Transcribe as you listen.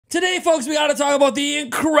Today, folks, we got to talk about the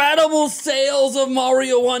incredible sales of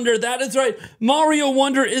Mario Wonder. That is right. Mario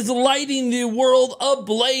Wonder is lighting the world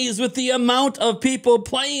ablaze with the amount of people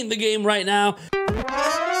playing the game right now.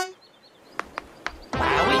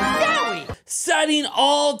 Setting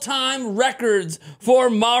all-time records for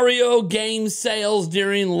Mario game sales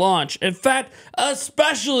during launch. In fact,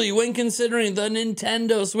 especially when considering the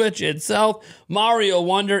Nintendo Switch itself, Mario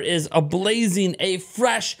Wonder is ablazing a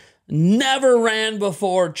fresh,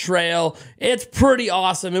 never-ran-before trail. It's pretty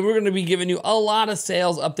awesome, and we're going to be giving you a lot of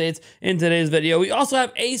sales updates in today's video. We also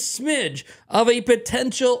have a smidge of a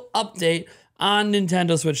potential update on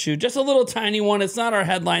Nintendo Switch 2. Just a little tiny one. It's not our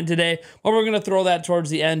headline today, but we're going to throw that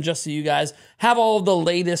towards the end just so you guys have all of the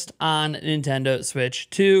latest on Nintendo Switch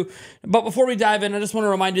 2. But before we dive in, I just want to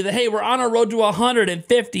remind you that, hey, we're on our road to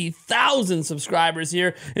 150,000 subscribers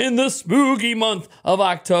here in the spooky month of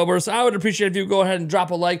October. So I would appreciate if you go ahead and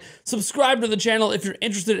drop a like, subscribe to the channel if you're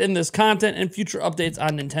interested in this content and future updates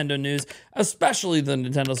on Nintendo news, especially the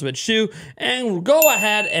Nintendo Switch 2, and go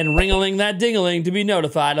ahead and ring-a-ling that ding-a-ling to be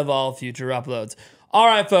notified of all future uploads. All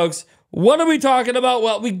right, folks. What are we talking about?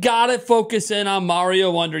 Well, we gotta focus in on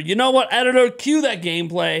Mario Wonder. You know what, editor? Cue that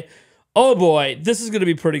gameplay. Oh boy, this is gonna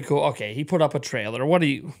be pretty cool. Okay, he put up a trailer. What do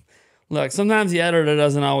you... Look, sometimes the editor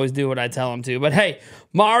doesn't always do what I tell him to, but hey,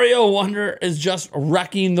 Mario Wonder is just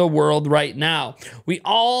wrecking the world right now. We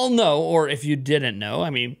all know, or if you didn't know, I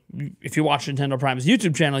mean, if you watch Nintendo Prime's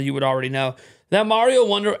YouTube channel, you would already know that Mario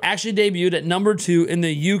Wonder actually debuted at number 2 in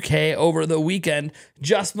the UK over the weekend,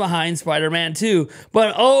 just behind Spider-Man 2.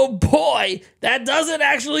 But oh boy, that doesn't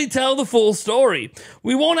actually tell the full story.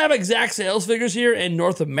 We won't have exact sales figures here in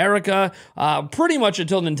North America, pretty much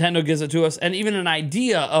until Nintendo gives it to us, and even an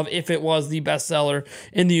idea of if it was the bestseller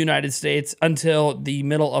in the United States until the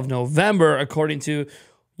middle of November, according to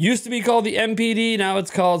used to be called the MPD, now it's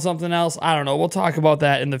called something else. I don't know. We'll talk about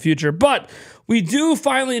that in the future. But we do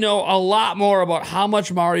finally know a lot more about how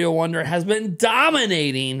much Mario Wonder has been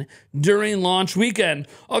dominating during launch weekend.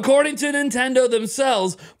 According to Nintendo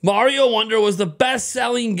themselves, Mario Wonder was the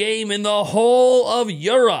best-selling game in the whole of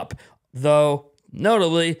Europe. Though,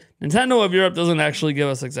 notably, Nintendo of Europe doesn't actually give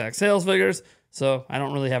us exact sales figures, so I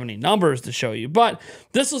don't really have any numbers to show you. But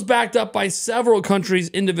this was backed up by several countries'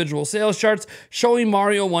 individual sales charts showing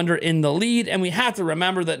Mario Wonder in the lead. And we have to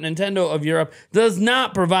remember that Nintendo of Europe does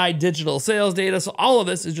not provide digital sales data. So all of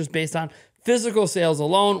this is just based on physical sales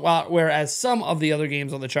alone, whereas some of the other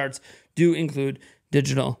games on the charts do include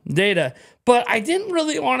digital data. But I didn't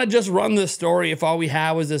really want to just run this story if all we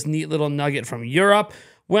had was this neat little nugget from Europe,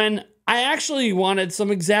 when I actually wanted some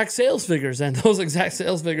exact sales figures, and those exact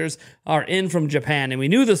sales figures are in from Japan, and we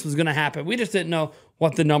knew this was going to happen. We just didn't know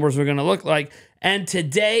what the numbers were going to look like, and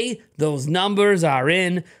today, those numbers are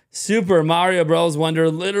in. Super Mario Bros. Wonder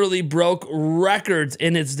literally broke records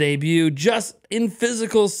in its debut, just in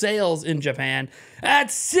physical sales in Japan, at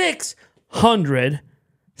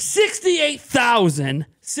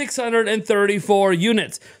 668,634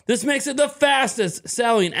 units. This makes it the fastest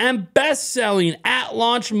selling and best selling at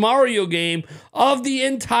launch Mario game of the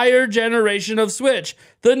entire generation of Switch.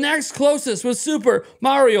 The next closest was Super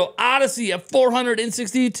Mario Odyssey at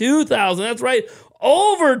 462,000. That's right,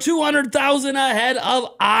 over 200,000 ahead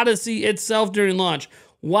of Odyssey itself during launch.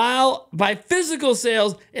 While by physical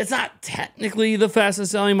sales, it's not technically the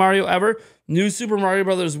fastest selling Mario ever, New Super Mario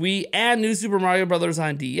Bros. Wii and New Super Mario Bros.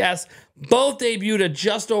 On DS both debuted at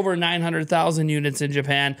just over 900,000 units in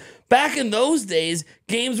Japan. Back in those days,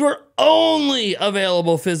 games were only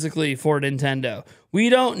available physically for Nintendo. We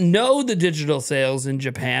don't know the digital sales in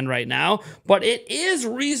Japan right now, but it is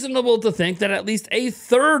reasonable to think that at least a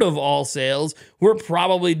third of all sales were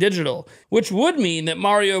probably digital, which would mean that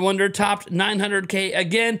Mario Wonder topped 900K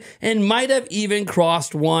again and might have even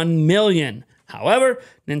crossed 1 million. However,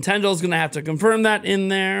 Nintendo's going to have to confirm that in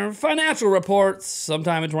their financial reports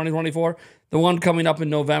sometime in 2024. The one coming up in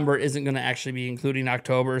November isn't going to actually be including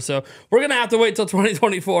October, so we're going to have to wait till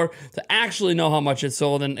 2024 to actually know how much it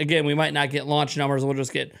sold. And again, we might not get launch numbers, we'll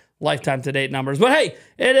just get lifetime to date numbers. But hey,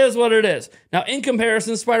 it is what it is. Now, in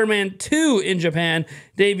comparison, Spider-Man 2 in Japan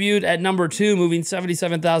debuted at number 2, moving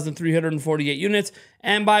 77,348 units.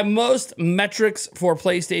 And by most metrics for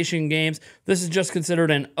PlayStation games, this is just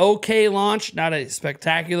considered an okay launch, not a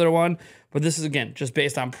spectacular one. But this is, again, just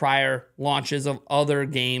based on prior launches of other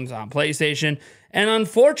games on PlayStation. And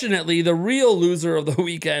unfortunately, the real loser of the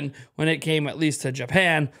weekend, when it came at least to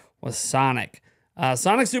Japan, was Sonic.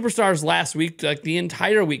 Sonic Superstars last week, like the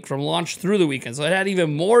entire week from launch through the weekend, so it had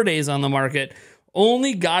even more days on the market,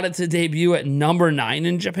 only got it to debut at number 9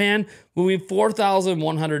 in Japan, moving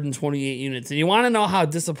 4,128 units. And you want to know how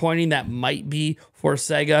disappointing that might be for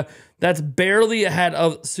Sega? That's barely ahead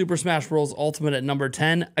of Super Smash Bros. Ultimate at number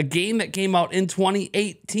 10, a game that came out in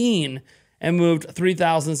 2018 and moved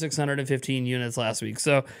 3,615 units last week.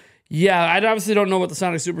 So, yeah, I obviously don't know what the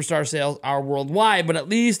Sonic Superstar sales are worldwide, but at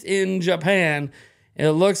least in Japan, it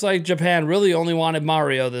looks like Japan really only wanted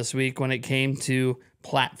Mario this week when it came to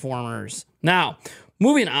platformers. Now,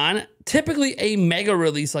 moving on, typically a mega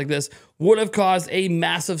release like this would have caused a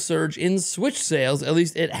massive surge in Switch sales, at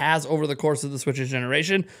least it has over the course of the Switch's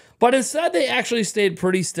generation, but instead they actually stayed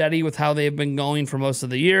pretty steady with how they've been going for most of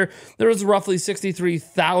the year. There was roughly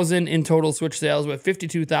 63,000 in total Switch sales, with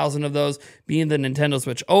 52,000 of those being the Nintendo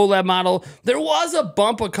Switch OLED model. There was a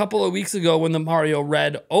bump a couple of weeks ago when the Mario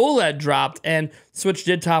Red OLED dropped, and Switch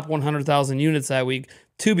did top 100,000 units that week,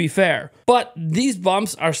 to be fair. But these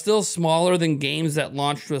bumps are still smaller than games that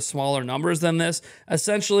launched with smaller numbers than this.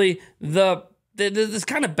 Essentially, this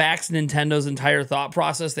kind of backs Nintendo's entire thought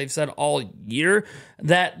process. They've said all year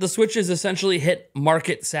that the Switch has essentially hit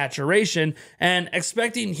market saturation, and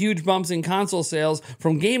expecting huge bumps in console sales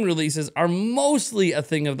from game releases are mostly a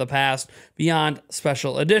thing of the past, beyond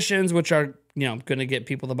special editions, which are going to get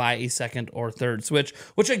people to buy a second or third Switch,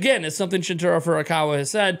 which again is something Shintaro Furukawa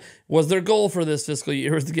has said was their goal for this fiscal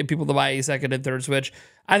year, was to get people to buy a second and third Switch.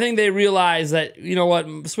 I think they realize that,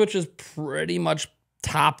 Switch is pretty much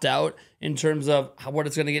topped out in terms of what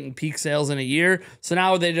it's going to get in peak sales in a year. So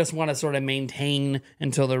now they just want to sort of maintain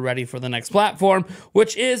until they're ready for the next platform,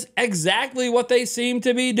 which is exactly what they seem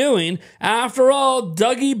to be doing. After all,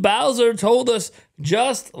 Dougie Bowser told us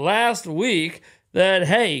just last week that,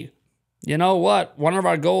 hey, you know what? One of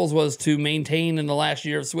our goals was to maintain in the last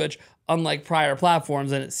year of Switch, unlike prior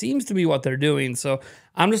platforms, and it seems to be what they're doing. So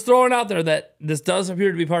I'm just throwing out there that this does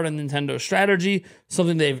appear to be part of Nintendo's strategy,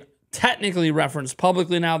 something they've technically referenced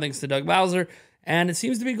publicly now, thanks to Doug Bowser, and it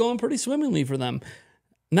seems to be going pretty swimmingly for them.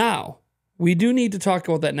 Now, we do need to talk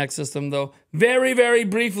about that next system, though, very, very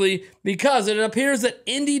briefly, because it appears that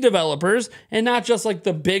indie developers, and not just like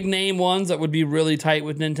the big name ones that would be really tight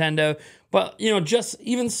with Nintendo, but, just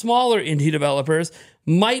even smaller indie developers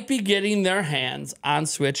might be getting their hands on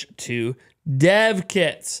Switch 2 dev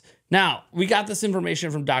kits. Now, we got this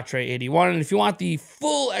information from DocTray81, and if you want the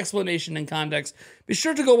full explanation and context, be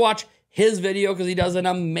sure to go watch his video, because he does an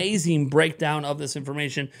amazing breakdown of this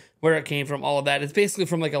information, where it came from, all of that. It's basically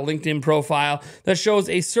from like a LinkedIn profile that shows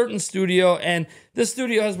a certain studio, and this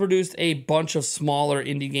studio has produced a bunch of smaller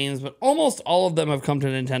indie games, but almost all of them have come to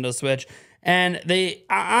Nintendo Switch. And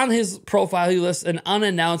on his profile, he lists an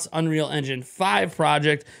unannounced Unreal Engine 5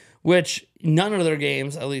 project, which none of their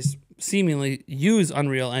games, at least seemingly, use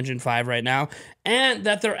Unreal Engine 5 right now, and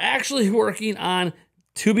that they're actually working on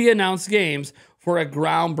to-be-announced games for a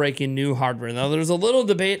groundbreaking new hardware. Now, there's a little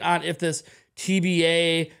debate on if this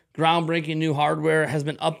TBA groundbreaking new hardware has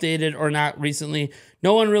been updated or not recently.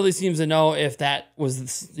 No one really seems to know if that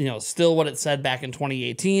was, still what it said back in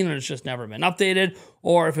 2018 and it's just never been updated,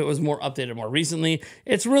 or if it was more updated more recently.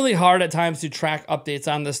 It's really hard at times to track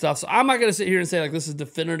updates on this stuff. So I'm not going to sit here and say like this is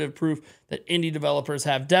definitive proof that indie developers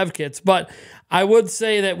have dev kits, but I would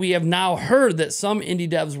say that we have now heard that some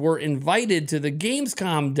indie devs were invited to the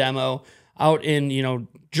Gamescom demo out in,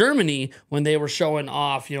 Germany, when they were showing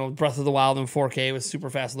off, Breath of the Wild in 4K with super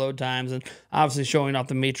fast load times, and obviously showing off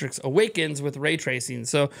the Matrix Awakens with ray tracing.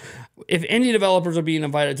 So if indie developers are being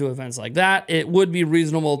invited to events like that, it would be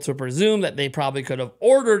reasonable to presume that they probably could have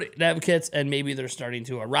ordered dev kits and maybe they're starting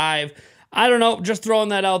to arrive. I don't know, just throwing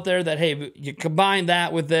that out there that, hey, you combine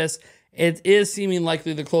that with this, it is seeming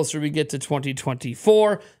likely the closer we get to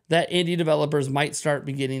 2024 that indie developers might start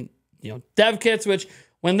beginning, dev kits, which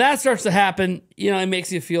when that starts to happen, it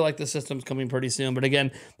makes you feel like the system's coming pretty soon. But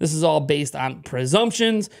again, this is all based on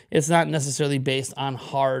presumptions. It's not necessarily based on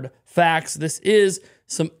hard facts. This is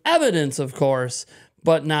some evidence, of course,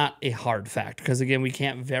 but not a hard fact. Because again, we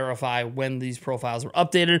can't verify when these profiles were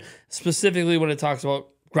updated, specifically when it talks about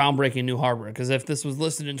groundbreaking new hardware. Because if this was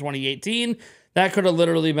listed in 2018, that could have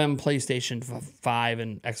literally been PlayStation 5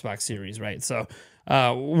 and Xbox Series, right? So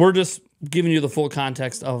we're just giving you the full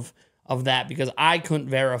context of that, because I couldn't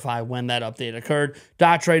verify when that update occurred.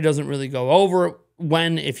 DotTray doesn't really go over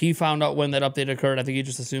if he found out when that update occurred. I think he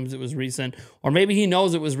just assumes it was recent, or maybe he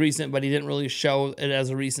knows it was recent, but he didn't really show it as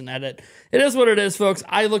a recent edit. It is what it is, folks.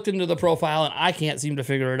 I looked into the profile and I can't seem to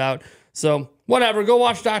figure it out. So Whatever, go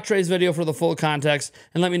watch Doc Trey's video for the full context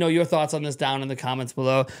and let me know your thoughts on this down in the comments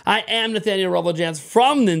below. I am Nathaniel Robles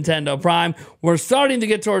from Nintendo Prime. We're starting to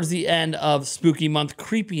get towards the end of spooky month,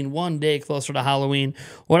 creeping one day closer to Halloween.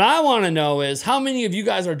 What I want to know is how many of you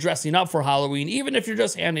guys are dressing up for Halloween, even if you're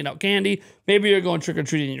just handing out candy. Maybe you're going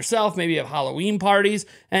trick-or-treating yourself. Maybe you have Halloween parties.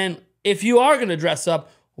 And if you are going to dress up,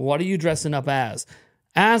 what are you dressing up as?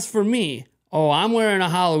 As for me, I'm wearing a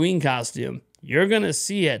Halloween costume. You're going to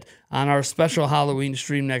see it on our special Halloween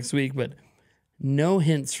stream next week, but no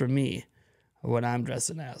hints from me of what I'm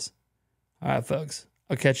dressing as. All right, folks,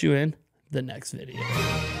 I'll catch you in the next video.